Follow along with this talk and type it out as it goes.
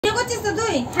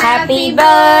Happy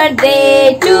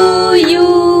birthday to you.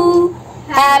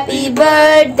 Happy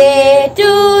birthday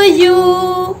to you.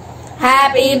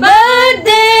 Happy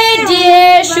birthday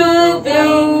dear Shubhu.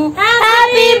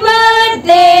 Happy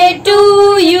birthday to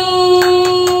you.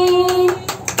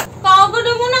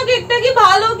 কাউকে মনে কেকটা কি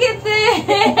ভালো খেতে,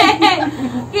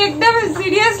 কেকটা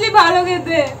সিরিয়াসলি ভালো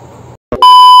খেতে।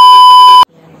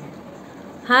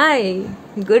 Hi,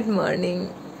 good morning.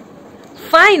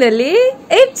 Finally,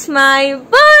 it's my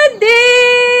birthday.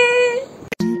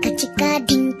 Dinka chicka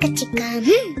dinka chicka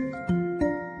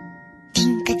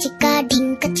dinka chicka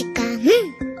dinka chicka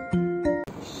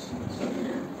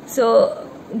So,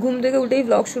 ঘুম থেকে উঠেই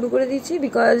ব্লগ শুরু করে দিচ্ছি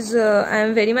because I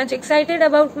am very much excited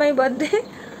about my birthday.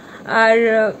 আর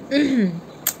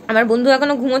আমার বন্ধু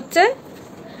এখনো ঘুমোচ্ছে,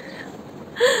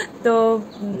 তো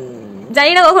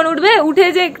জানি না কখন উঠবে, উঠে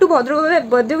যে একটু ভদ্রভাবে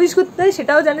বার্থডে উইশ করতে হয়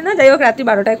সেটাও জানি না। যাই হোক, রাত্রি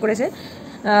 12টায় করেছে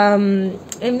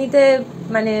এমনিতে,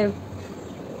 মানে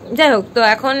যাই হোক। তো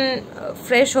এখন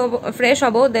ফ্রেশ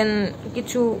হবো, দেন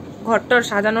কিছু ঘরটর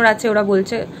সাজানোর আছে, ওরা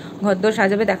বলছে ঘরদোর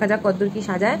সাজাবে, দেখা যাক কতদূর কি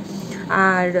সাজায়।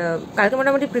 আর কালকে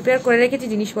মোটামুটি প্রিপেয়ার করে রেখেছি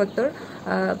জিনিসপত্র।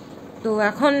 তো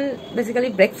এখন বেসিক্যালি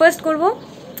ব্রেকফাস্ট করব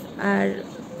আর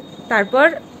তারপর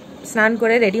স্নান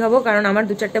করে রেডি হব, কারণ আমার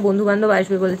 2-4টে বন্ধু বান্ধব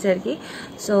আসবে বলেছে আর কি।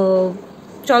 সো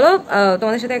চলো,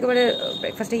 তোমাদের সাথে একেবারে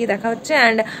ব্রেকফাস্টে গিয়ে দেখা হচ্ছে।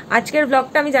 অ্যান্ড আজকের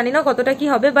ব্লগটা আমি জানি না কতটা কি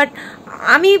হবে, বাট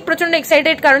আমি প্রচণ্ড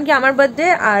এক্সাইটেড, কারণ কি আমার বার্থডে,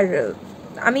 আর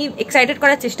আমি এক্সাইটেড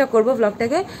করার চেষ্টা করব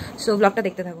ব্লগটাকে। সো ব্লগটা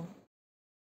দেখতে থাকো।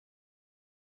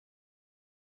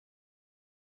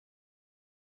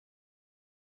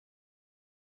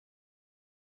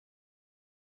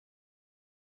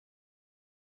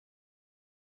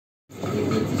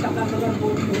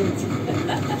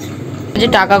 যে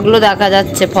টাকাগুলো দেখা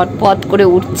যাচ্ছে ফটফট করে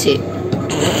উঠছে।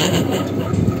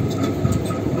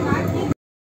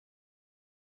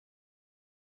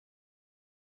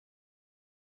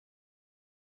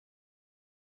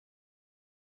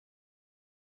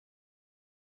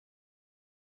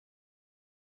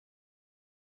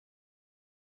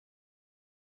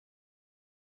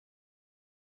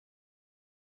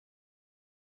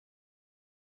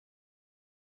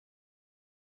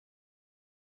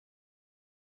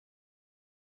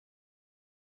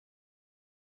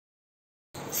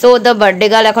 সো দ্য বার্থডে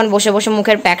গার্ল এখন বসে বসে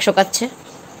মুখের প্যাক শোকাচ্ছে।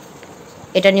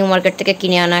 এটা নিউ মার্কেট থেকে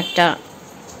কিনে আনা একটা,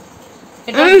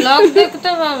 এটা ব্লগ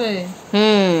দেখতে পাবে।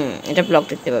 এটা ব্লগ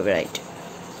দেখতে পাবে, রাইট।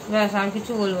 ব্যাস, আর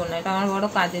কিছু বলবো না, এটা আমার বড়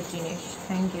কাজের জিনিস।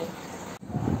 Thank you.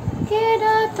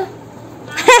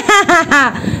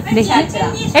 দেখি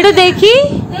একটু দেখি।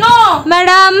 No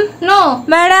madam, no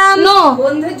madam, no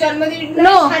বন্ধুর জন্মদিন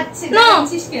নো নো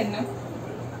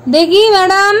দেখি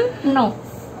ম্যাডাম, নো।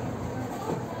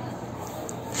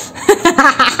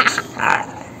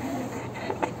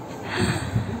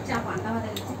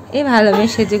 এ ভালো, বেশ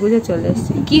সেজে গুজে চলে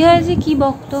এসছে। কি হয়েছে, কি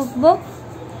বক্তব্য?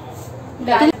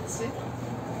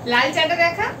 লাল চাটা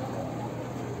দেখা।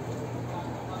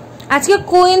 আজকে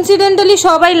কোইন্সিডেন্টালি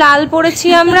সবাই লাল পড়েছি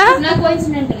আমরা। না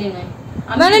কোইন্সিডেন্টালি নয়,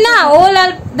 মানে না, ও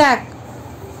লাল দেখ,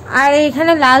 আর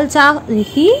এখানে লাল চা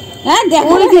দেখি। হ্যাঁ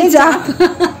দেখো, ওই যে চা।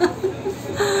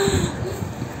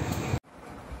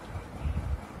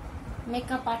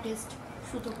 মেকআপ আর্টিস্ট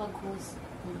সুতপা ঘোষ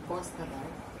বস্তা দাও।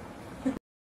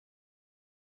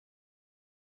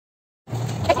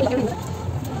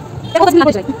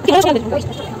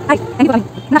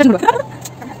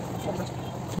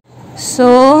 So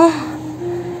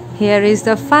here is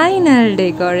the final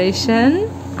decoration.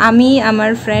 আমি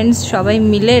আমার ফ্রেন্ডস সবাই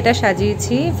মিলে এটা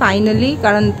সাজিয়েছি ফাইনালি,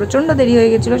 কারণ প্রচণ্ড দেরি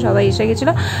হয়ে গেছিলো, সবাই এসে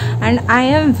গেছিলো। And I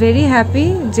am very happy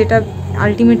যেটা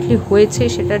আলটিমেটলি হয়েছে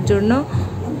সেটার জন্য।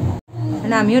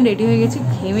 মানে আমিও রেডি হয়ে গেছি,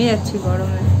 ঘেমে যাচ্ছি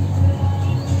গরমে।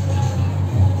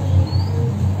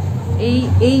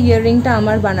 এই ইয়াররিংটা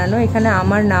আমার বানানো, এখানে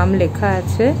আমার নাম লেখা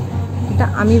আছে, এটা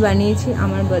আমি বানিয়েছি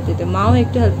আমার বার্থডেতে। মাও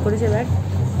একটু হেল্প করেছে, but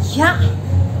yeah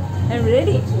I am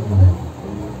ready.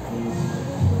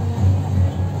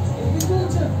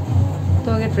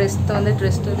 তোমাদের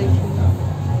ড্রেসটা দেখি।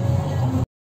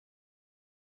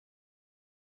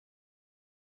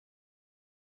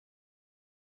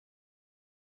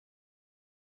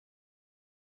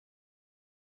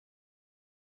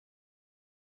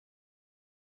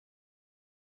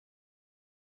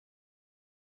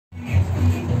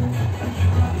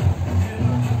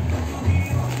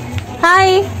 High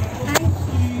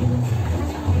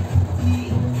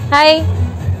high,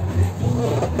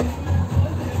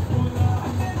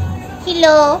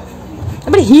 hello.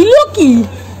 আবার হিলো কি?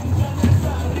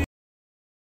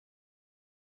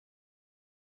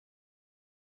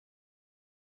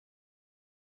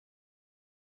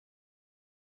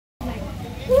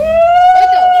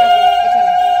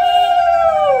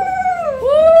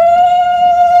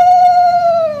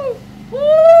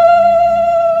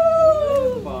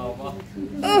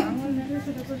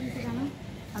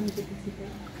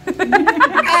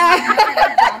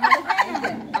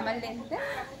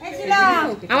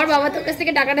 আমার বাবা তোর কাছ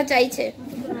থেকে টাকাটা চাইছে।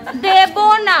 দেব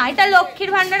না, এটা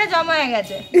লক্ষ্মীর ভান্ডারে জমা হয়ে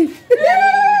গেছে।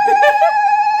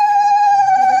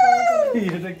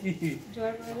 এটা কি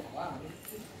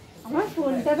আমার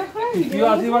ফোনটা দেখো কি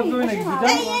আশীর্বাদ দেবে নাকি বুঝা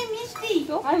এই মিষ্টি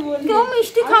কেউ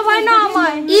মিষ্টি খাওয়ায় না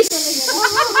আমায়। ইস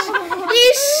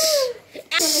ইস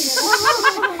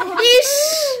ইস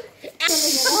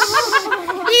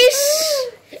ইস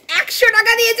 100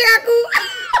 টাকা দিয়েছে কাকু।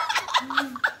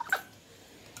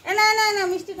 না না না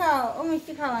মিষ্টি খাও, ও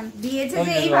মিষ্টি খাওয়ান দিয়েছে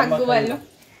যে এই ভাগ্য ভালো।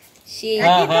 সেই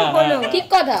ঠিক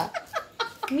কথা।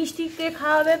 মিষ্টি কে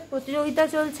খাওয়াবে প্রতিযোগিতা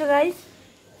চলছে গাইস।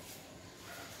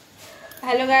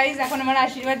 হ্যালো গাইস, এখন আমার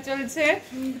আশীর্বাদ চলছে।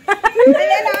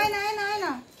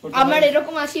 আমার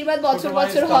এরকম আশীর্বাদ বছর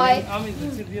বছর হয়। আমি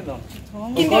দিচ্ছি দিয়ে দাও।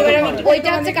 কিন্তু এবার আমি ওইটা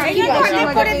হচ্ছে কাকি অনেক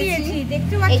করে দিয়েছি,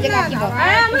 দেখতে এই যে পাচ্ছ কাকি না? বাবা।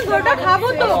 আরে আমি গোটা খাবো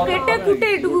তো, কেটে কুটে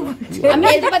এটুকু। আমি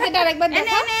এর পাতেটা আরেকবার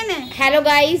দেখা। হ্যালো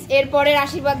গাইস, এর পরের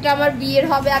আশীর্বাদটা আমার বিয়ের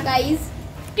হবে গাইস।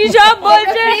 কি সব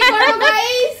বলছে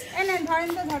গাইস? এনে ধরেন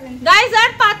তো ধরেন। গাইস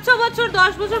আর 5-6 বছর,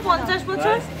 10 বছর, 50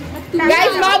 বছর।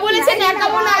 গাইস মা বলেছে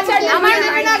ন্যাকামোনা আচার আমার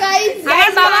না গাইস।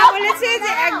 আমার বাবা বলেছে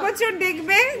যে 1 বছর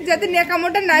দেখবে যাতে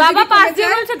নেকামোটা না বাবা পাশ দিয়ে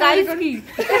বলছে গাইস কি?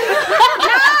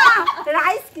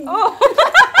 রাইস কি?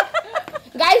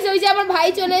 গাইস ওই যে আমার ভাই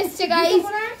চলে এসেছে গাইস।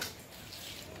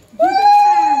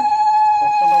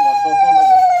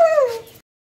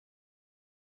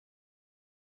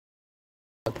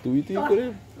 তুই করে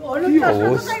কি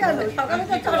অবস্থা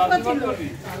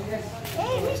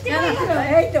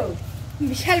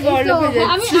বিশাল বড় লোক হয়ে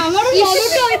যাচ্ছে। আমি আমারও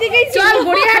বড়টা ওইদিকেই চল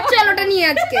গড়িয়াহাট চল ওটা নিয়ে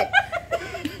আজকে।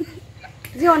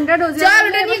 যে 100 ডোজ চল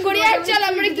ওটা নিয়ে গড়িয়াহাট চল,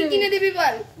 আমরা কি কিনে দিবি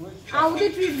বল? আউটে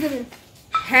ট্রিট দেবে।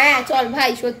 হ্যাঁ চল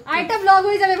ভাই সত্যি। আরেকটা ব্লগ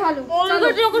হয়ে যাবে ভালো।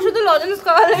 ওকে ওকে শুধু লজেন্স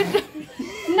খাওয়ালে।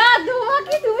 না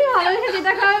তোমাকে তুমি ভালোবেসে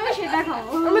যেটা খাওয়াবে সেটা খাও।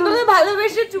 আমি তোকে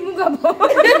ভালোবেসে চুমু খাবো।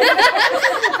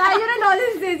 তাই জন্য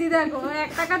নলেজ দিয়েছি, দেখো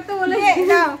 1 টাকার তো বলে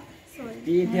দাও।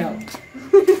 দিয়ে দাও।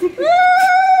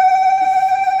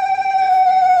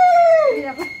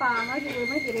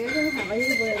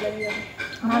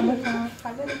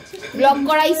 ব্লগ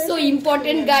করা ইজ সো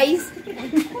ইম্পর্টেন্ট গাইস।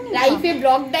 লাইফে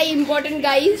ব্লগটাই ইম্পর্টেন্ট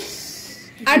গাইস।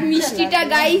 আর মিষ্টিটা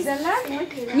গাইস,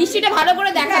 মিষ্টিটা ভালো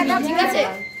করে দেখাবি ঠিক আছে?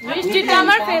 মিষ্টিটা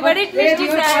আমার ফেভারিট মিষ্টি।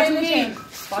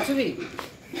 পাঁচবি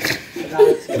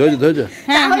ধৈর্য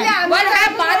হ্যাঁ বল। হ্যাঁ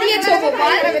পা দিয়ে ছোবো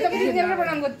বল। তোকে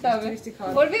প্রণাম করতে হবে।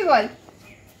 বলবি বল।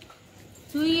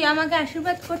 তুই আমাকে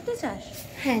আশীর্বাদ করতে চাস?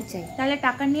 হ্যাঁ চাই। তাহলে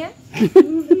টাকা নিয়ে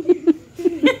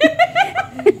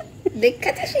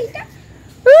দেখাতে সেইটা।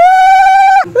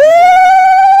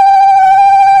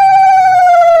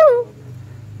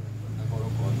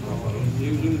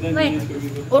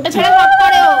 ওটা ছাড়া সব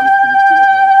করে ও,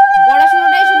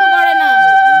 পড়াশোনাটাই শুধু করে না।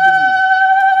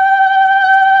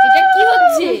 এটা কি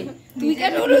হচ্ছে? তুই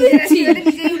কেন উলু দিচ্ছিস?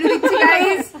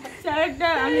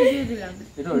 আমি দিয়ে দিলাম।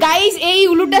 গাইস এই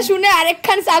উলুটা শুনে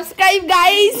আরেকখান সাবস্ক্রাইব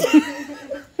গাইস।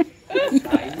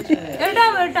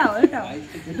 এটাও এটাও এটাও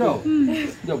এটাও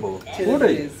যাবো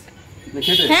ওটাই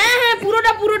খেতে হ্যাঁ হ্যাঁ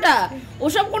পুরোটা পুরোটা,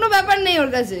 ওসব কোনো ব্যাপার নেই ওর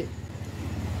কাছে।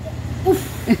 উফ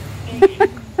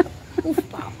উফ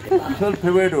বাপ রে বাপ। বিশাল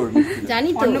ফেভারিট ওর জানি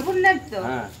তো। অন্নপূর্ণার তো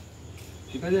হ্যাঁ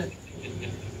ঠিক আছে।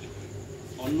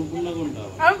 অন্নপূর্ণা কোনটা?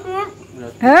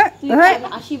 হ্যাঁ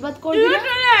আশীর্বাদ করবি না?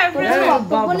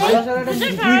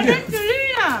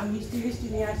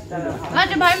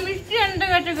 আচ্ছা ভাই মিষ্টি আনতে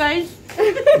গেছে গাইস।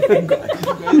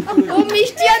 ও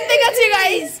মিষ্টি আনতে গেছে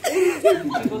গাইস।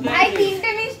 ভাই 3টে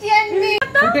মিষ্টি আনবি।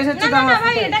 না না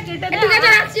ভাই এটা কেটে দে। ঠিক আছে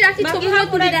রাখছি রাখছি, ছবি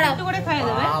তুলে দাঁড়াও। একটু করে খাইয়ে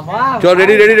দেবে। চল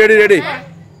রেডি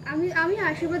আমি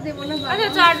আশীর্বাদ দেব না। আচ্ছা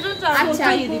চারজন আচ্ছা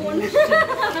খাইয়ে দিবি।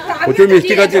 প্রচুর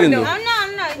মিষ্টি খাচ্ছে কিন্তু। না না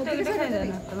না এটা কেটে খাইয়ে দে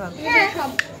না।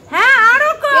 হ্যাঁ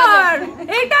আরো কর,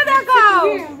 এটা দেখাও।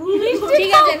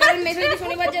 ঠিক আছে কারণ মেসেজে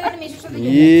শনিবার যাবে, মেসেজের সাথে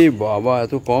বাবা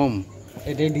এত কম।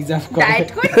 এটাই ডিজার্ভ করে। ডায়েট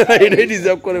করে। এটাই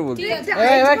ডিজার্ভ করে বলছি।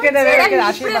 এবার কেটে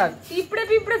আশীর্বাদ। পিঁপড়ে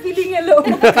পিঁপড়ে ফিলিং এলো।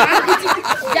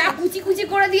 যা কুচি কুচি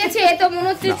করে দিয়েছে এ তো মনে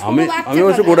হচ্ছে ছোট আমি বাচ্চা। আমি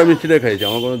অবশ্য গোটা মিষ্টিটা খাইছি,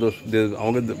 আমার কোনো দোষ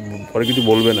আমাকে পরে কিছু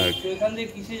বলবে না। তুই এখান থেকে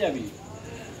কিসে যাবি?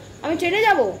 আমি ট্রেনে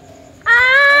যাব।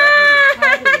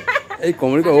 এই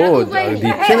কমেডি ও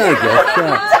দিচ্ছে না আর কি। আচ্ছা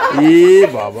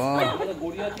বাবা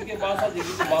গড়িয়া থেকে বাস আছে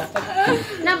কিন্তু বাসটা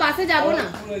না বাসে যাব না,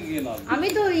 পুরো গিয়ে না। আমি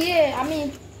তো আমি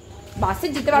বাসে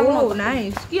যেতে পারবো না। ও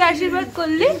নাইস, কি আশীর্বাদ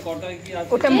করলি? কটায় কি আছে?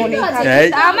 ওটা মনে আছে। এই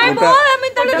আমায় ওটা বল, আমি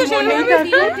তাহলে তো সেইভাবে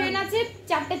দিই। ট্রেন আছে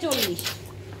 4:40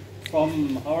 ফ্রম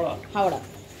হাওড়া। হাওড়া।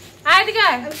 আজকে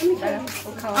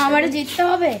আমারে যেতে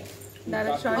হবে।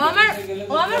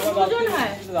 ও আমার দুজন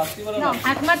হয় রাত্রিবেলা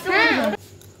একমাত্র দুজন।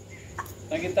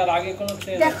 নাকি তার আগে কোনো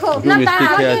ট্রেন দেখো না তার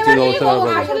আগে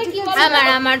আসলে কি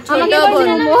আমার ছোট বোন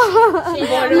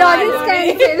লরিস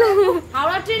ক্যান্সেল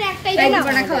হাওড়া ট্রেন একটাই তাই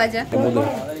না খাওয়া যায়।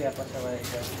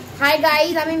 হাই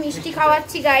গাইস, আমি মিষ্টি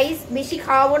খাওয়াচ্ছি গাইস, বেশি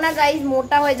খাওয়াবো না গাইস,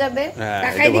 মোটা হয়ে যাবে।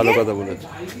 টাকাই দিকে ভালো কথা বলেছ।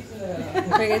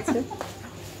 হয়ে গেছে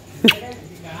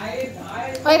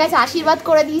হয়ে গেছে, আশীর্বাদ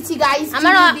করে দিয়েছি গাইস।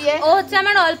 আমার ও হচ্ছে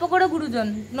আমার অল্প করে গুরুজন,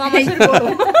 9 মাসের বড়,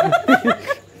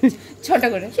 ছোট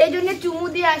করে, সেই জন্য চুমু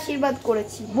দিয়ে আশীর্বাদ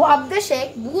করেছি। ভাবতে শেখ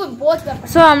বোঝ ব্যাপার।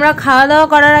 সো আমরা খাওয়া দাওয়া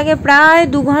করার আগে প্রায়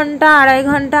 2 ঘন্টা 2.5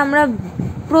 ঘন্টা আমরা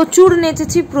প্রচুর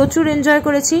নেচেছি, প্রচুর এনজয়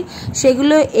করেছি।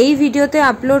 সেগুলো এই ভিডিওতে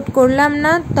আপলোড করলাম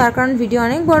না, তার কারণ ভিডিও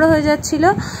অনেক বড় হয়ে যাচ্ছিল।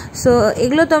 সো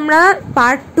এগুলো তোমরা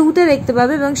পার্ট 2-তে দেখতে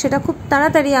পাবে এবং সেটা খুব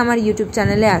তাড়াতাড়ি আমার ইউটিউব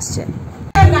চ্যানেলে আসছে।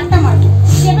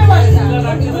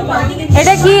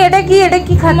 এটা কি এটা কি এটা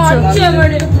কি খাচ্ছ?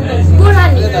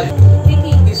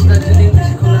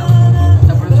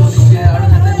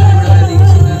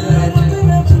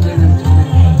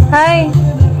 হাই,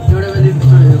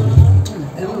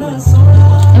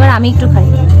 এবার আমি একটু খাই।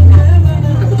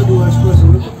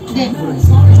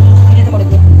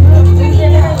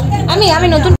 আমি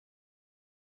নতুন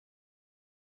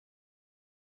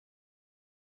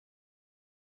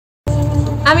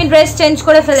আমি ড্রেস চেঞ্জ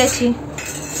করে ফেলেছি,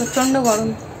 প্রচন্ড গরম।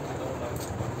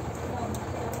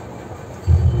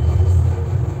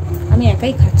 আমি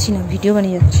একাই খাচ্ছি না, ভিডিও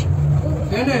বানিয়ে যাচ্ছি।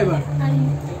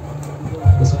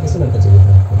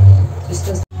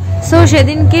 সো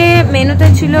সেদিনকে মেনুতে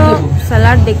ছিল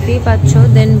সালাড, দেখতেই পাচ্ছ,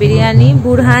 দেন বিরিয়ানি,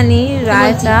 বুরহানি,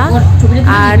 রায়তা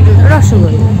আর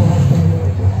রসগোল্লা।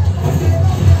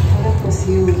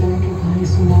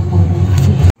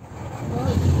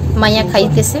 মাইয়া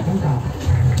খাইতেছে,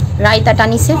 রায়তা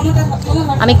টানিছে,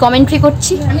 আমি কমেন্ট্রি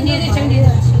করছি,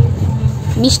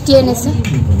 মিষ্টি এনেছে।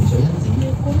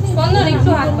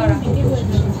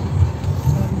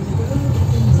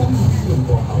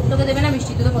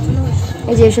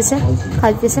 এই যে এসেছে,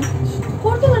 খাইতেছে,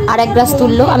 আর 1 গ্লাস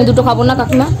তুললো। আমি 2টো খাবো না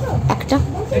কাকিমা, একটা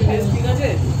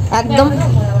একদম,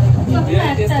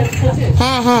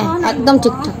 হ্যাঁ হ্যাঁ একদম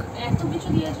ঠিকঠাক,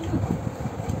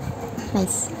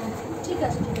 নাইস।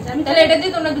 তাহলে এটা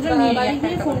দিয়ে তোমরা দুজন নিয়ে নাও।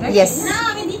 ইয়েস, না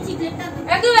আমি দিচ্ছি প্লেটটা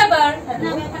একই ব্যাপার। না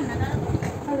ব্যাপার না।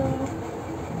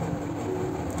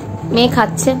 মেয়ে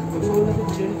খাচ্ছে।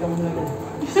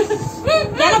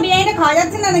 কেন বিরিয়ানিটা খাওয়া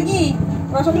যাচ্ছে না নাকি?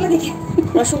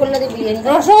 রসগোল্লা দিয়ে বিরিয়ানি,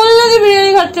 রসগোল্লা দিয়ে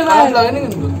বিরিয়ানি খাচ্ছে ভাই, লাগেনি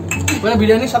কিন্তু মানে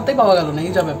বিরিয়ানির সাথেই পাওয়া গেল না,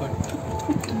 এই যা ব্যাপার।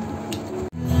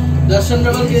 দর্শন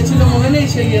বেগল গিয়েছিল মনে নেই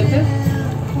সেই ইয়েতে,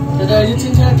 সেটা অরিজিৎ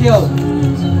সিং ছাড়া কি হবে?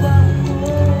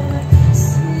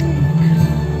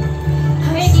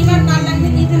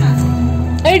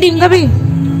 এই ডিম খাবি?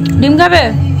 ডিম খাবে?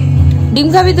 ডিম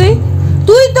খাবি তুই?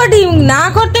 তুই তো ডিম না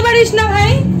করতে পারিস না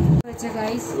ভাই।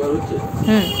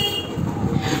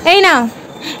 এই না,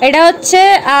 এটা হচ্ছে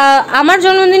আমার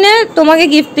জন্মদিনে তোমাকে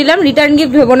গিফট দিলাম, রিটার্ন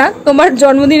গিফট ভেবো না, তোমার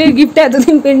জন্মদিনের গিফটটা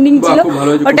এতদিন পেন্ডিং ছিল,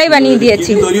 ওটাই বানিয়ে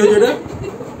দিয়েছি।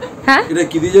 হ্যাঁ,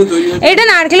 এটা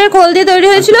নারকেলের খোল দিয়ে তৈরি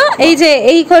হয়েছিল। এই যে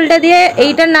এই খোলটা দিয়ে,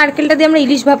 এইটার নারকেলটা দিয়ে আমরা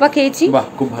ইলিশ ভাপা খেয়েছি,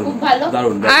 খুব ভালো,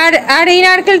 দারুণ। আর এই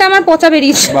নারকেলটা আমার পচা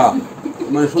বেরিয়েছে।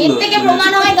 এর থেকে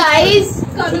প্রমাণ হয় গাইস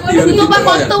সুতপা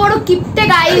কত বড় কিপটে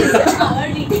গাইস।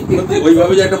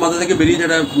 ওইভাবে যে একটা মাথা থেকে বেরিয়ে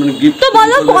যেটা মানে গিফট, তো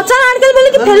বলো পচা নারকেল বলে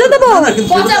কি ফেলে দেবো?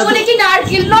 পচা বলে কি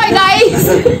নারকেল নয় গাইস,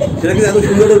 সেটা কি এত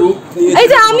সুন্দর একটা রূপ নিয়ে। এই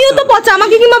যে আমিও তো পচা,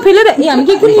 আমাকে কি মা ফেলে দেয়? আমি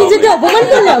কি একটু নিজেকে অপমান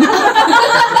করলাম?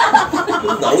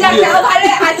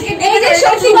 আজকে এই যে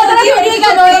সত্যি কথাটা বেরিয়ে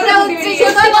গেল, এটা হচ্ছে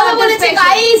সত্যি কথা বলেছে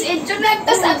গাইস, এর জন্য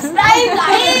একটা সাবস্ক্রাইব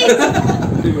গাইস।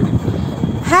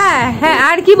 হ্যাঁ হ্যাঁ,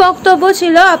 আর কি বক্তব্য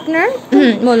ছিল আপনার?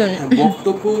 বলুন।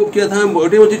 বক্তব্য কি আছে? আমি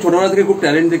ওটাই বলছি, ছোটবেলা থেকে খুব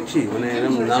ট্যালেন্ট দেখছি, মানে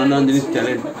নানান জিনিস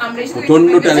ট্যালেন্ট, প্রচন্ড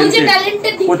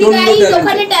ট্যালেন্টেড, প্রচন্ড ট্যালেন্ট,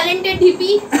 ওখানে ট্যালেন্টেড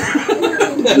ঢিপি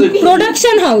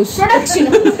প্রোডাকশন হাউস,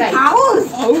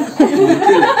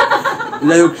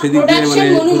 যাই হোক সেদিক দিয়ে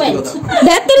মানে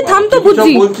দেখ তোর থাম তো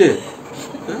বুঝছি বলছে।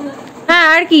 হ্যাঁ,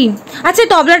 আর কি? আচ্ছা,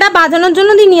 তবলাটা বাজানোর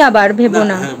জন্য দিনি আবার, ভেবো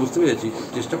না। হ্যাঁ বুঝতে পেরেছি,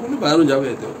 চেষ্টা করলে বাজানো যাবে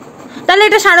এতে। তাহলে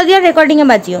এটা শারদিয়ার রেকর্ডিং এ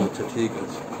বাজিও। আচ্ছা ঠিক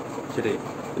আছে, সেটাই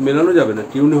মেলানো যাবে না,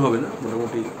 টিউনে হবে না,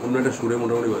 মোটামুটি অন্য একটা সুরে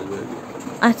মোটামুটি বাজবে আর কি।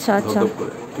 আচ্ছা আচ্ছা,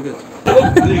 ঠিক আছে।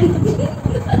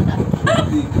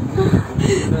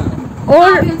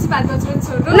 ওর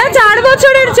না 4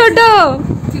 বছরের ছোট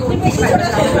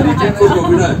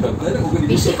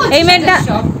এই মেয়েটা,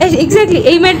 এক্স্যাক্টলি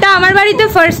এই মেয়েটা আমার বাড়িতে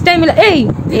ফার্স্ট টাইম এলো।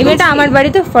 এই মেয়েটা আমার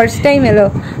বাড়িতে ফার্স্ট টাইম এলো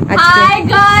আজকে। Hi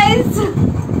guys,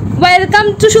 welcome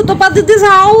to Sutapa দিদি's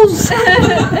house.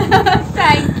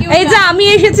 Thank you এই যে আমি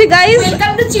এসেছি গাইস,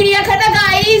 ওয়েলকাম টু চিড়িয়াখানা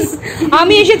গাইস।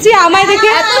 আমি এসেছি আমায় দেখে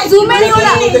এত জুমে নিও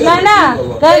না। না না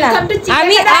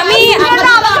আমি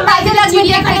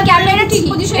চিড়িয়াখানা ক্যামেরা ঠিক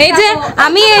পজিশন। এই যে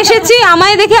আমি এসেছি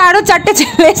আমায় দেখে আরো 4টে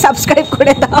চ্যানেলে সাবস্ক্রাইব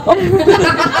করে দাও।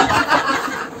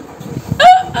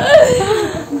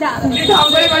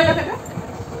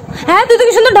 হ্যাঁ তুই তো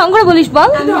কি সুন্দর ঢং করে বলিস, বল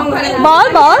বল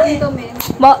বল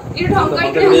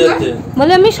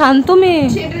বলে আমি শান্ত মেয়ে।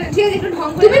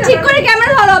 তুমি ঠিক করে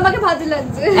ক্যামেরা ধরো, আমাকে ভালো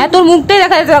লাগছে। হ্যাঁ তোর মুখটাই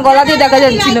দেখা যাচ্ছে না, গলা দিয়ে দেখা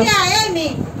যাচ্ছিল।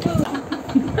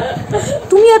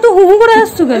 তুমি এত হু হু করে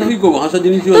হাসছো কেন?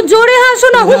 তো জোরে হাসো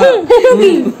না, হু হু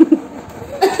কি?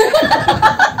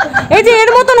 এই যে এর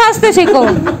মতন হাসতে শেখো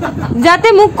যাতে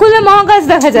মুখ খুলে মহাকাশ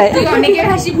দেখা যায়। অনেকের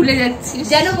হাসি ভুলে যাচ্ছিস,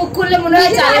 যেন মুখ খুললে মনে হয়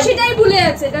হাসিটাই ভুলে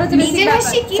যাচ্ছে। এটা হচ্ছে নিজের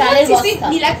হাসি। কি বলছিস?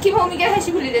 নীলাক্ষী ভৌমিকের হাসি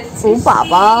ভুলে যাচ্ছিস। ও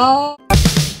বাবা।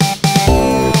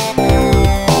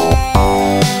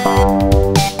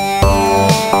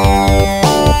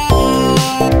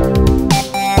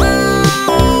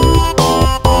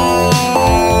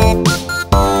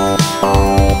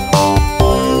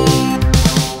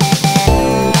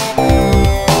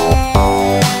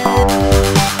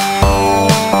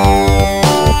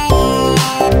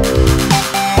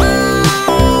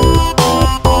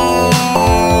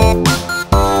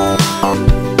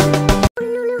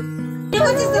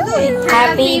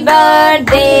 Happy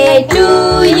birthday to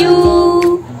you.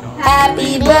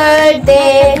 Happy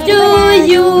birthday to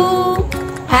you.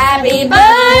 Happy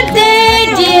birthday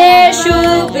dear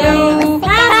Shubhu.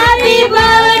 Happy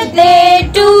birthday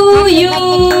to you.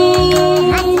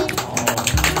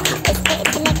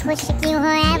 इतने खुश क्यों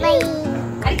हो ऐ भाई?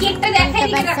 আর কেকটা দেখাই तो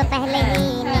बरसों पहले ही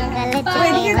निकल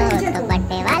चुके हो, तो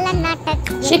बर्थडे वाला नाटक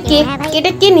সে কেক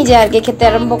কেটে কে নিজে আর কে খেতে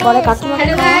আরম্ভ করে? কাকিমা।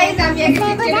 হ্যালো গাইস, আমি আগে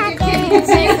কেক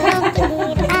খেয়েছি।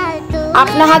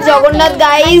 अपना हाथ जगन्नाथ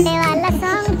गाइस। वाला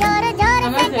सॉन्ग जोर जोर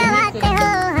से गवाते हो,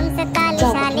 हमसे ताली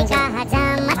शाली का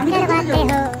हजामत करवाते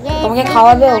हो। ये তোমাকে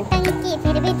খাওয়াবে ও? टंकी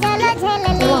फिर भी चलो झेल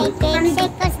ले, केक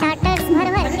शेक को स्टार्टर्स भर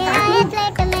भर के आए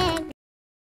प्लेट में।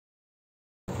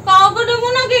 কাউকে দেবো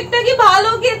না, কেকটা কি ভালো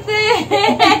খেতে,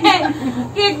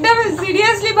 কেকটা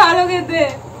সিরিয়াসলি ভালো খেতে।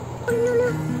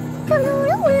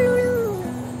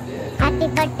 Happy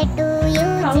birthday to you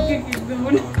ji,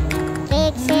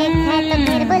 cake shake है तो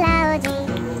फिर बुलाओ जी,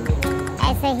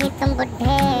 ऐसे ही तुम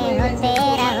बुढ़े होते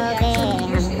रहोगे,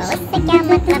 हमको उससे क्या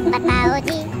मतलब बताओ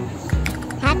जी।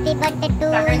 हैप्पी बर्थडे टू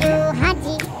यू हाँ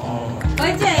जी।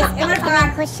 इतना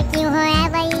खुश क्यों हो ऐ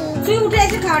भाई? तुम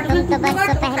तो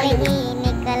बरसों पहले ही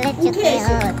निकल चुके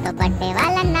हो, तो बर्थडे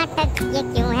वाला नाटक ये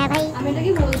क्यों है भाई?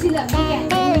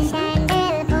 कैंडल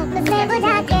शैंडल फूंक से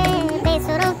बुझा के,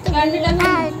 बेसुरों की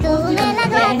फालतू में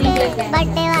लगवा के,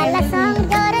 बर्थडे वाला सॉन्ग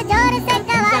जोर जोर से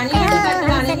गवाते हो,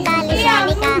 हमसे ताली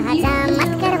शाली का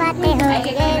हजामत करवाते हो।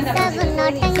 ये सब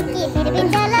नौटंकी फिर भी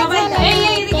चलो चलो,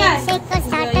 केक शेक को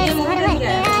स्टार्टर्स भर भर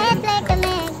के आए प्लेट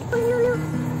में।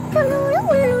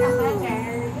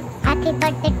 Happy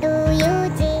birthday to you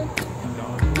ji,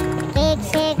 cake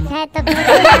shake है तो फिर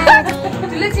बुलाओ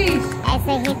जी,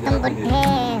 ऐसे ही तुम बुढ़े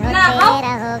होते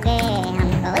रहोगे,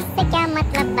 हमको उससे क्या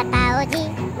मतलब बताओ जी।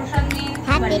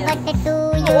 Happy birthday to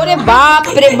you. ওরে বাপ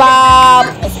রে বাপ,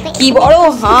 কি বড়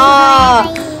হাঁ।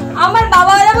 আমার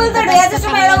বাবা ওরা বলতো রেয়াজের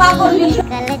সময় এরকম আ করবি।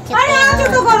 আরে আ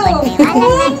ছোট করো।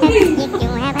 ये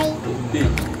क्यों है भाई?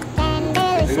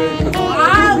 कैंडल शैंडल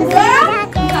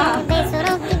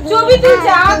बेसुरों की ছবি তুই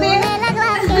যা দে।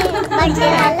 लगवा के, बर्थडे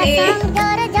वाला सॉन्ग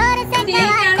जोर जोर से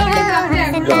गवाते हो,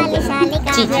 हमसे ताली शाली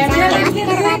का हजामत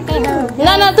करवाते हो।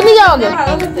 না না তুমি যাও আগে।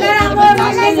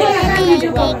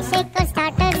 केक शेक को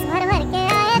स्टार्टर्स भर भर के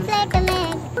आए प्लेट में।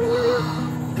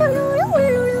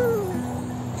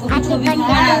 Happy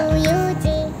birthday to you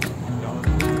ji,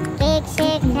 cake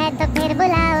shake है तो फिर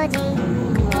बुलाओ जी,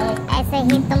 ऐसे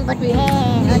ही तुम बुढ़े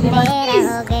होते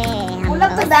रहोगे, हमको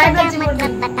उसका क्या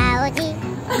मतलब बताओ जी।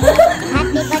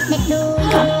 हैप्पी बर्थडे टू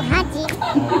यू हाँ जी।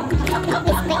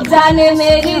 जाने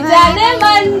मेरी जाने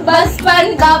मन बचपन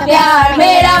का प्यार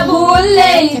मेरा भूल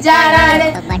नहीं जाना रे।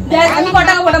 আমি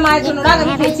কটা কটা মায়ের জন্য রাখ,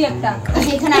 আমি খেয়েছি একটা।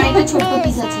 এখানে আরেকটা ছোট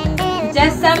পিস আছে।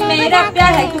 जैसा मेरा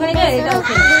प्यार है একটুখানি দে, এটা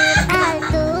ওকে।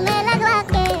 फालतू में लगवा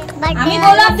के, আমি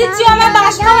গোলাপ দিচ্ছি, আমার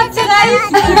বাস খাওয়াচ্ছে গাইস।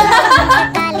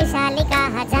 ताली शाली का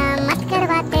हजामत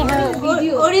करवाते हो।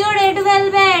 Oreo red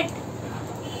velvet.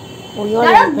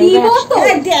 দাঁড়া দিব তো।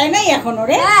 দেয় নাই এখনো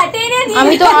রে। হ্যাঁ টেনে দি।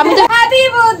 আমি তো হ্যাপি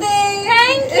বার্থডে।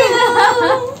 Thank you.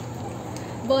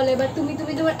 বল এবার তুমি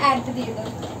তোমার অ্যাড দিয়ে দাও।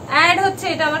 অ্যাড হচ্ছে,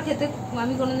 এটা আমার খেতে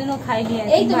আমি কোনোদিনও খাইনি।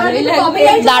 এই তোমার ভালোই কিন্তু লাগবে।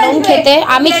 copyright দারুণ খেতে,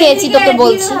 আমি খেয়েছি তোকে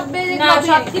বলছি। না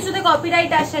সবকিছুতে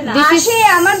কপিরাইট আসে না। This is আসে,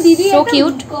 আমার দিদি so একটা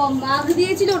cute. মাগ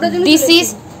দিয়েছিল, ওটার জন্য This is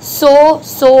so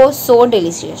so so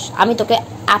delicious. আমি তোকে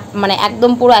মানে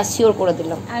একদম পুরো অ্যাসিওর করে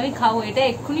দিলাম। আমি খাবো এটা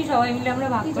এক্ষুনি, সবাই মিলে আমরা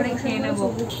ভাগ করে খেয়ে নেবো।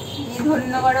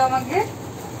 ধন্যবাদ করো আমাকে।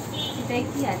 এটাই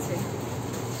কি আছে?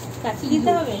 কাটি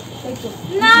দিতে হবে?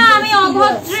 না, আমি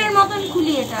অভদ্রের মতন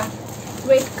খুলি এটা।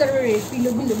 ওয়েট করো রে, পিলো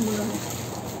পিলো মুলো।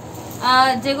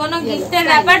 যে কোনো গিফটের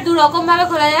র্যাপার দু রকম ভাবে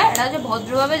খোলা যায়। এটা হচ্ছে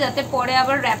ভদ্রভাবে, যাতে পরে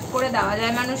আবার র্যাপ করে দেওয়া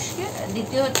যায় মানুষকে।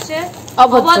 দ্বিতীয় হচ্ছে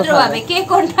অভদ্রভাবে। কে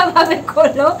কোনটা ভাবে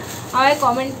খোলো আমায়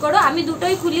কমেন্ট করো। আমি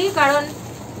দুটোই খুলি, কারণ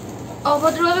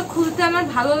অভদ্রভাবে খুলতে আমার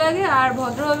ভালো লাগে, আর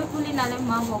ভদ্রভাবে খুলি নালে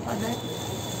মা বকা দেয়।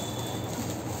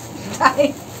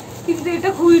 কিন্তু এটা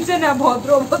খুলছে না, ভদ্র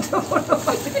ভদ্র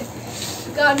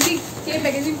গান্ধী কে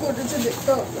ম্যাগাজিন করেছে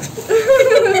দেখতো।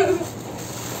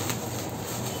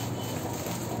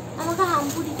 আমাকে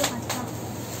হামপুরিতে পাচ্ছা।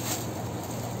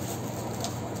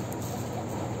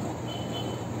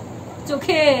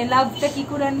 চোখে লাভটা কি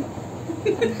করেন?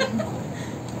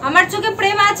 আমার চোখে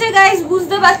প্রেম আছে গাইস,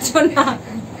 বুঝতে পারছো না?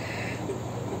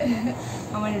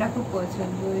 আমার এটা খুব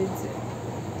পছন্দ হয়েছে।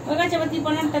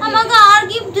 আমাকে আর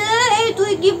গিফট দে। এই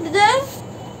তুই গিফট দে,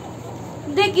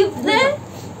 দে গিফট দে।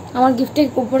 আমার গিফটের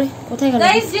উপরে কোথায় গেল?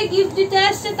 গাইস, যে গিফট দিতে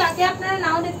আসছে তাকে আপনারা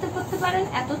নাও দেখতে করতে পারেন,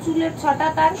 এত চুলের ছটা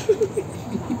তার।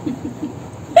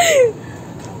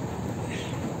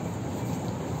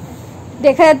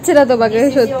 দেখা যাচ্ছে না তোমাকে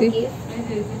সত্যি।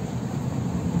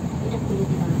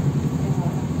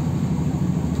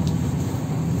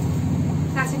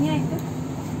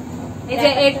 এই যে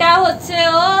এটা হচ্ছে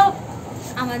ও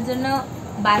আমার জন্য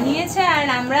বানিয়েছে, আর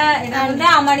আমরা এটার মধ্যে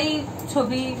আমারই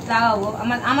ছবি লাগাবো,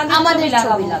 আমাদের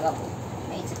ছবি লাগাবো।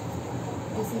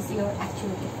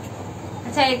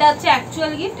 আচ্ছা, এটা হচ্ছে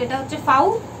অ্যাকচুয়াল গিফট, এটা হচ্ছে ফাউ।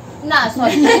 না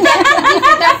সরি,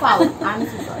 এটা ফাউ। আমি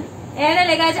সরি। এখানে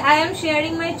লেখা আছে I am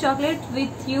sharing my chocolate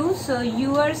with you, so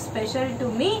you are special to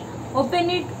me. Open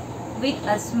it with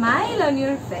a smile on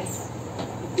your face.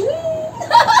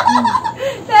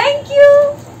 Thank you.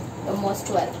 You're most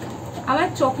welcome. আমার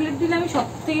চকলেট দিলে আমি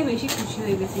সবথেকে বেশি খুশি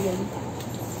হই বেসিক্যালি।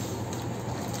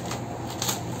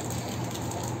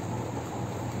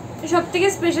 সবথেকে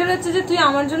স্পেশাল হচ্ছে যে তুই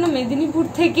আমার জন্য মেদিনীপুর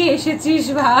থেকে এসেছিস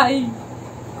ভাই।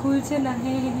 খুলছে না।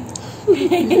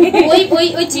 ওই ওই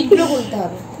ওই চিপগুলো খুলতে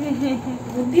হবে।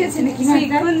 বুদ্ধি আছে নাকি?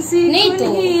 নেই তো।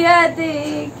 ইয়াতে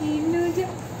কিনু যা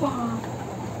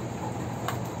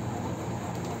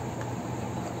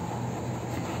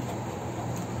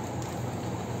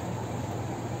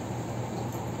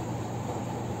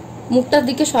মুখটার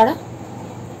দিকে সরা।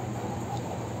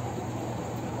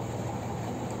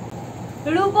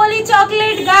 রূপলি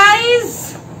চকলেট গাইস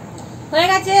হয়ে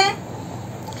গেছে,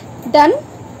 ডান।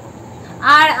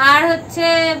 আর হচ্ছে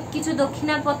কিছু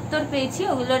দক্ষিণাপত্র পেয়েছি,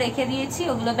 ওগুলো রেখে দিয়েছি,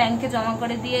 ওগুলো ব্যাংকে জমা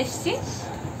করে দিয়ে এসেছি।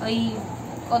 ওই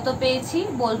কত পেয়েছি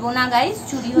বলবো না গাইস,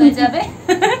 চুরি হয়ে যাবে।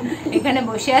 এখানে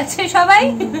বসে আছে সবাই,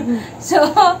 সো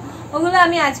ওগুলো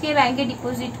আমি আজকে ব্যাংকে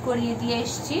ডিপোজিট করিয়ে দিয়ে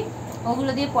এসেছি।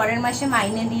 ওগুলো দিয়ে পরের মাসে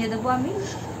মাইনে দিয়ে দেবো আমি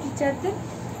টিচারদের।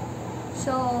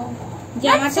 সো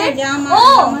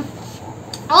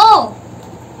ও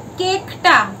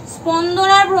কেকটা স্পন্দন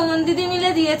আর ভ্রমণ দিদি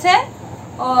মিলে দিয়েছে।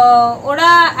 ওরা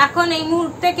এখন এই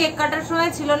মুহূর্তে কেক কাটার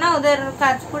সময় ছিল না, ওদের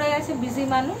কাজ করে গেছে, বিজি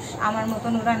মানুষ, আমার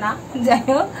মতন ওরা না, যাই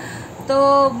হোক। তো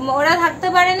ওরা থাকতে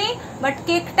পারেনি, বাট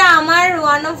কেকটা আমার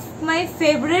one of my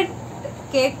favourite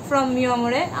cake from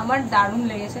মিয়ামোরে, আমার দারুণ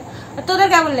লেগেছে। তোদের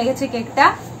কেমন লেগেছে কেকটা?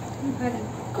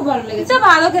 খুব ভালো লেগেছে,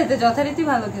 ভালো খেতে, যথারীতি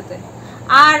ভালো খেতে।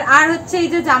 আর হচ্ছে এই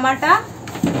যে জামাটা,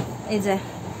 এই যে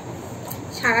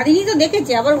সারাদিনই তো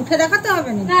দেখেছি, আবার উঠে দেখাতে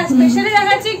হবে না? হ্যাঁ, স্পেশালি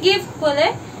দেখাচ্ছি গিফট বলে।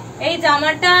 এই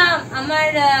জামাটা আমার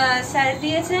স্যার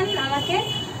দিয়েছেন আমাকে,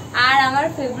 আর আমার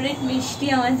ফেভারিট মিষ্টি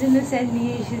আমার জন্য স্যার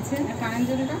নিয়ে এসেছেন। কানের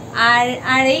দুলটা?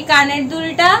 আর এই কানের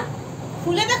দুলটা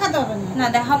খুলে দেখাতে হবে না? না,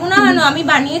 দেখাবো না কেন, আমি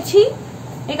বানিয়েছি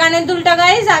এই কানের দুলটা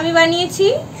গাইস, আমি বানিয়েছি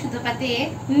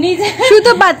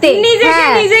সুতোপাতে। নিজেকে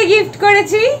নিজে গিফট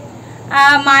করেছি,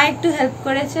 মা একটু হেল্প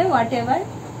করেছে, হোয়াট এভার।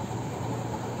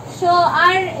 সো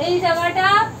আর এই জামাটা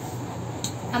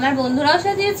আমার বন্ধুরাও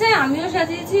সাজিয়েছে, আমিও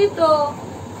সাজিয়েছি, তো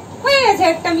হয়ে গেছে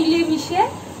একটা মিলিয়ে মিশিয়ে।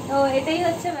 তো এটাই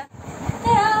হচ্ছে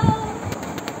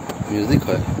মিউজিক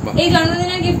হয়। এই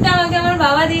জন্মদিনের গিফটটা আমাকে আমার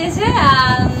বাবা দিয়েছে।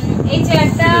 এই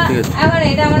চেয়ারটা আমার,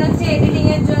 এটা আমার হচ্ছে এডিটিং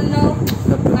এর জন্য,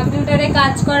 কম্পিউটারে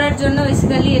কাজ করার জন্য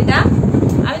বেসিক্যালি এটা।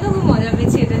 আমি তো খুব মজা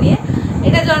পেয়েছি এটা নিয়ে।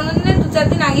 এটা জন্মদিনের 2-4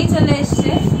 দিন আগেই চলে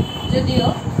এসছে যদিও,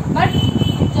 বাট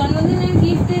জন্মদিনের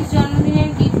গিফট ইজ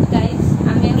জন্মদিনের গিফট গাইস।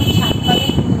 আমি এখন 7 পাকে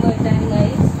কিনবো এটা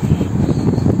গাইস।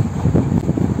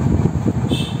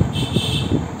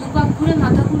 2 পাক ঘুরে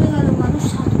মাথা ঘুরে গেল, মানুষ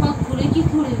 7 পাক ঘুরে কি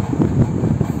ঘুরে?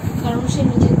 কারণ সে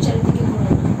নিজের চারিদিকে ঘোরে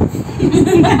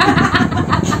না,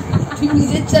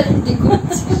 নিজের চারিদিকে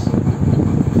ঘুরছে,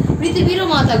 পৃথিবীরও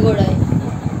মাথা ঘোরায়।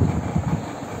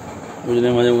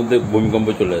 দুজনের মাঝে মধ্যে ভূমিকম্প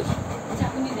চলে আসে।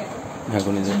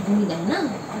 এখনই দেখ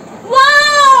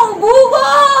ওয়াও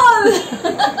ভূগোল।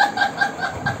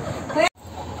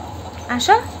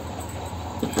 আসো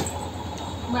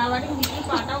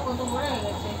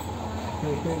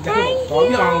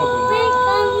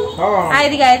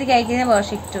এদিকে এদিকে বস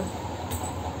একটু।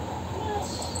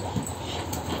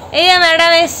 এই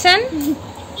ম্যাডাম এসছেন।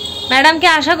 ম্যাডামকে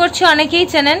আশা করছি অনেকেই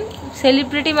চেনেন,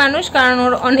 সেলিব্রিটি মানুষ, কারণ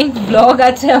ওর অনেক ব্লগ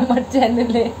আছে আমার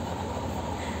চ্যানেলে।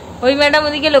 ওই ম্যাডাম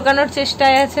ওদিকে লুকানোর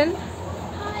চেষ্টায় আছেন।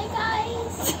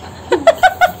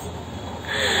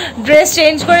 ড্রেস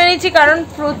চেঞ্জ করে নিচ্ছি কারণ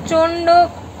প্রচন্ড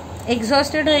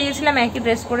এক্সস্টেড হয়ে গেছিলাম একই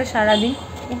ড্রেস পরে সারাদিন।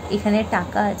 এখানে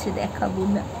টাকা আছে দেখাবো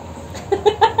না।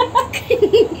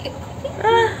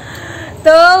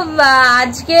 তো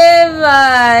আজকে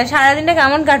সারাদিনটা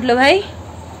কেমন কাটলো ভাই?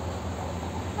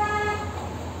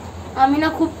 আমি না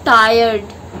খুব টায়ার্ড,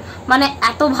 মানে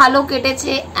এত ভালো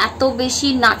কেটেছে, এত বেশি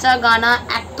নাচা গানা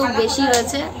এত বেশি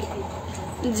হয়েছে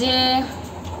যে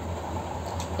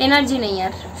এনার্জি নেই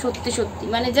আর, সত্যি সত্যি।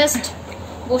 মানে জাস্ট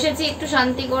বসেছি একটু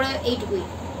শান্তি করে, এইটুকুই।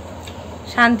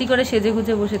 শান্তি করে সেজে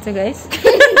গুজে বসেছে গাইস।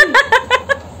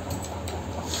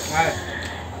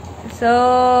 সো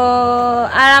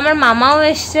আর আমার মামাও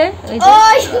এসছে।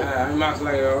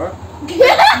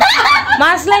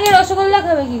 মাছ লাগে রসগোল্লা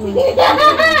খাবে কি করে?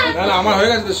 আমার হয়ে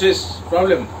গেছে তো শেষ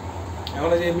প্রবলেম।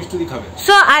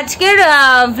 সো আজকের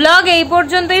ব্লগ এই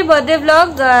পর্যন্তই, বার্থডে ব্লগ।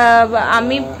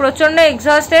 আমি প্রচন্ড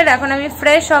এক্সস্টেড, এখন আমি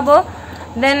ফ্রেশ হব,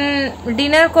 দেন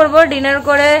ডিনার করব। ডিনার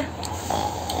করে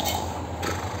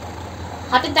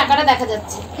হাতের টাকাটা দেখা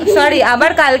যাচ্ছে, সরি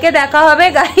আবার কালকে দেখা হবে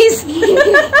গাইস।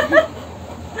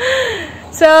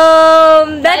 So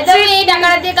that's it. এই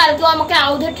টাকাটা দিয়ে কালকেও আমাকে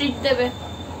আউধে ট্রিট দেবে।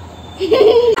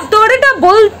 তোর এটা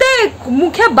বলতে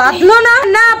মুখে বাঁধলো না?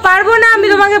 না পারবো না আমি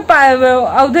তোমাকে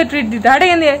আউধে ট্রিট দিতে। হাটে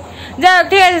কেন দিয়ে যাই হোক,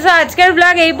 ঠিক আছে। সো আজকের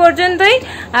ব্লগ এই পর্যন্তই।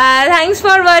 Thanks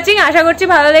for watching. আশা করছি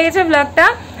ভালো লেগেছে ব্লগটা।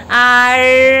 আর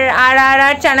আর আর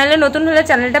আর চ্যানেলে নতুন হলে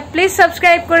চ্যানেলটা প্লিজ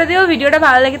সাবস্ক্রাইব করে দিও। ভিডিওটা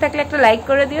ভালো লেগে থাকলে একটা লাইক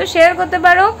করে দিও, শেয়ার করতে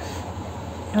পারো।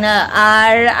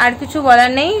 আর আর কিছু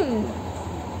বলার নেই,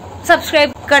 সাবস্ক্রাইব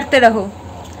করতে রহো।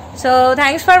 So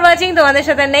thanks for watching. তোমাদের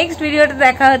সাথে নেক্সট ভিডিওতে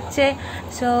দেখা হচ্ছে।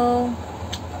 সো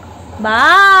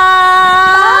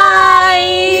বাই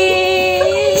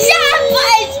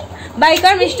বাই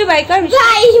কর মিষ্টু, বাই কর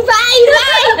বাই বাই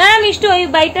বাই। না মিষ্টু ওই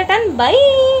বাইটা টান, বাই।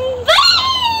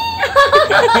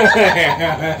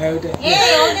 এই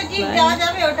ওটা ঠিক দেওয়া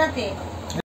যাবে ওটাতে।